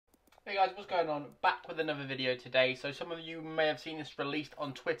Hey guys, what's going on? Back with another video today. So some of you may have seen this released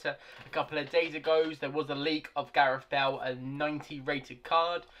on Twitter a couple of days ago. There was a leak of Gareth Bale, a 90 rated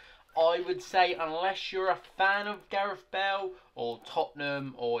card. I would say unless you're a fan of Gareth Bale or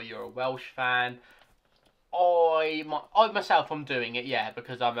Tottenham or you're a Welsh fan, I myself I'm doing it, yeah,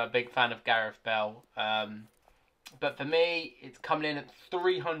 because I'm a big fan of Gareth Bale. But for me, it's coming in at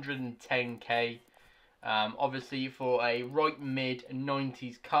 310k. Obviously for a right mid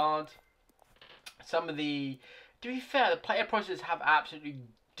 90s card. Some of the, to be fair, the player prices have absolutely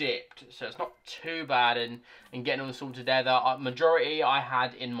dipped, so it's not too bad in getting all this all together. Majority I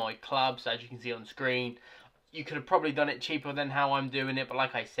had in my clubs, as you can see on screen. You could have probably done it cheaper than how I'm doing it, but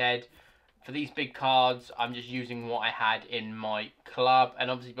like I said, for these big cards, I'm just using what I had in my club.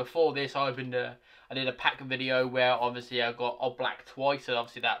 And obviously before this, I did a pack video where obviously I got Oblak twice, so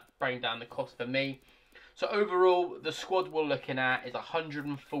obviously that bring down the cost for me. So overall, the squad we're looking at is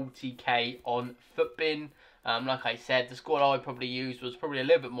 140k on Footbin. Like I said, the squad I probably used was probably a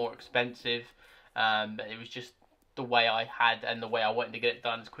little bit more expensive, but it was just the way I had and the way I wanted to get it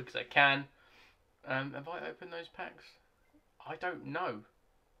done as quick as I can. Have I opened those packs? I don't know.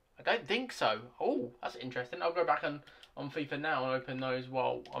 I don't think so. Oh, that's interesting. I'll go back on FIFA now and open those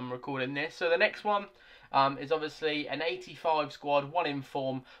while I'm recording this. So the next one is obviously an 85 squad, one in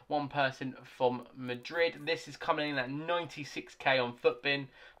form, one person from Madrid. This is coming in at 96k on Footbin.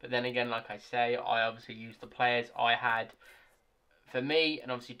 But then again, like I say, I obviously used the players I had for me,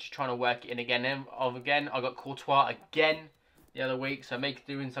 and obviously just trying to work it in again. I got Courtois again the other week, so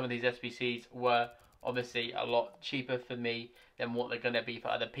doing some of these SBCs were obviously a lot cheaper for me than what they're going to be for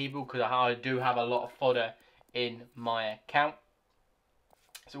other people, because I do have a lot of fodder in my account.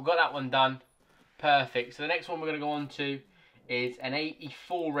 So we've got that one done. Perfect. So the next one we're going to go on to is an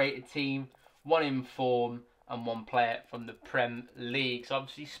 84 rated team, one in form and one player from the Prem League. So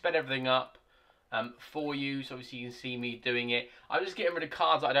obviously sped everything up for you. So obviously you can see me doing it. I'm just getting rid of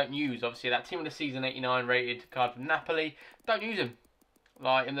cards that I don't use. Obviously that team of the season 89 rated card from Napoli, don't use them.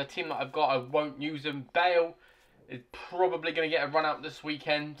 Like in the team that I've got, I won't use them. Bale is probably going to get a run out this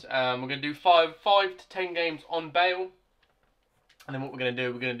weekend. We're going to do 5 to 10 games on Bale. And then what we're going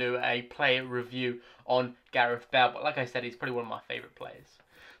to do a player review on Gareth Bale. But like I said, he's probably one of my favourite players.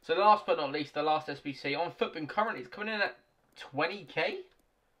 So last but not least, the last SBC on Footbin currently, it's coming in at 20k.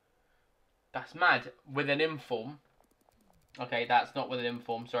 That's mad. With an inform. Okay, that's not with an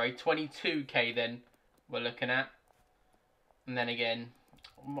inform, sorry. 22k then we're looking at. And then again,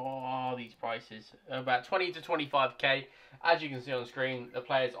 these prices about 20 to 25k, as you can see on screen, the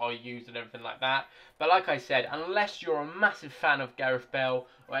players I used and everything like that. But like I said, unless you're a massive fan of Gareth Bale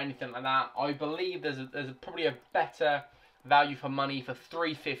or anything like that, I believe there's probably a better value for money for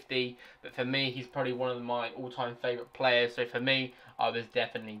 350. But for me, he's probably one of my all-time favorite players, so for me, I was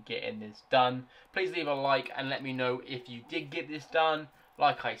definitely getting this done. Please leave a like and let me know if you did get this done.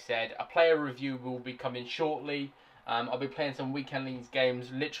 Like I said, a player review will be coming shortly. I'll be playing some weekend leagues games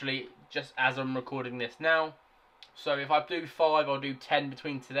literally just as I'm recording this now. So if I do 5, I'll do 10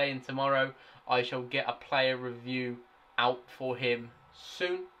 between today and tomorrow. I shall get a player review out for him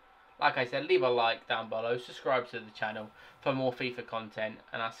soon. Like I said, leave a like down below, subscribe to the channel for more FIFA content,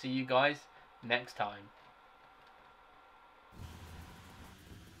 and I'll see you guys next time.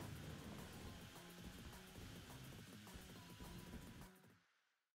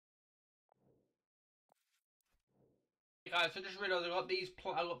 Guys, I just realised I got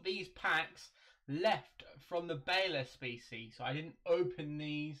these packs left from the Bale Sbc, so I didn't open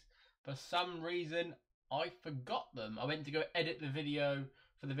these for some reason. I forgot them. I went to go edit the video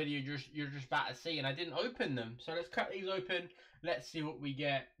for the video you're just about to see, and I didn't open them. So let's cut these open. Let's see what we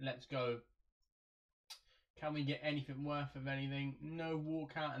get. Let's go. Can we get anything worth of anything? No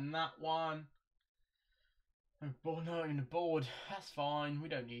walkout in that one. No, in the board. That's fine. We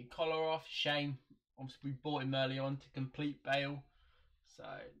don't need collar off. Shame. Obviously, we bought him early on to complete Bale, so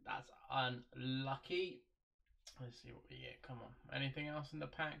that's unlucky. Let's see what we get. Come on. Anything else in the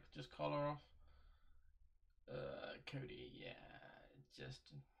pack? Just collar off. Cody, yeah.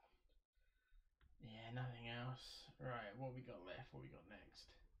 Nothing else. Right, what we got left? What we got next?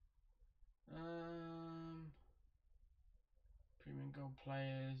 Premium gold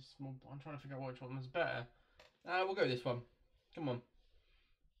players. Small. I'm trying to figure out which one was better. We'll go this one. Come on.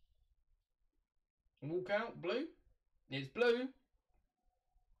 Walkout, blue. It's blue.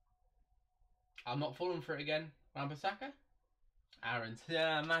 I'm not falling for it again. Wan-Bissaka. Aaron's.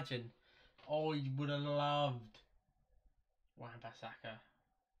 Yeah, imagine. Oh, you would have loved Wan-Bissaka.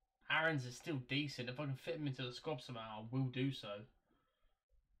 Aaron's is still decent. If I can fit him into the squad somehow, I will do so.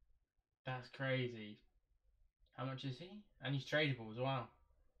 That's crazy. How much is he? And he's tradable as well.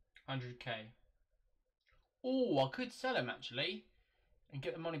 100k. Oh, I could sell him actually and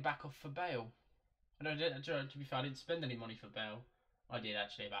get the money back off for Bale. I don't, to be fair, I didn't spend any money for Bale. I did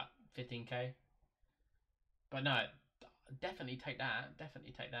actually, about 15k. But no, definitely take that.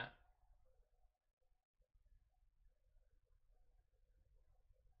 Definitely take that.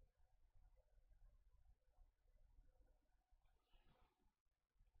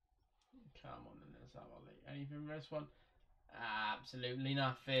 Come on, then let's have a look. Anything from this one? Absolutely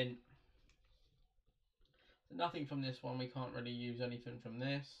nothing. Nothing from this one. We can't really use anything from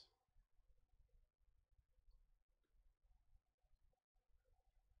this.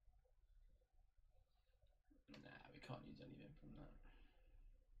 Nah, we can't use anything from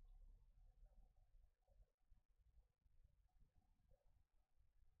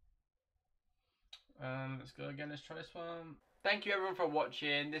that. Let's go again. Let's try this one. Thank you everyone for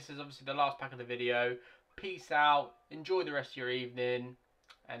watching. This is obviously the last pack of the video. Peace out. Enjoy the rest of your evening.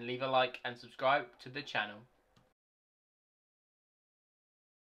 And leave a like and subscribe to the channel.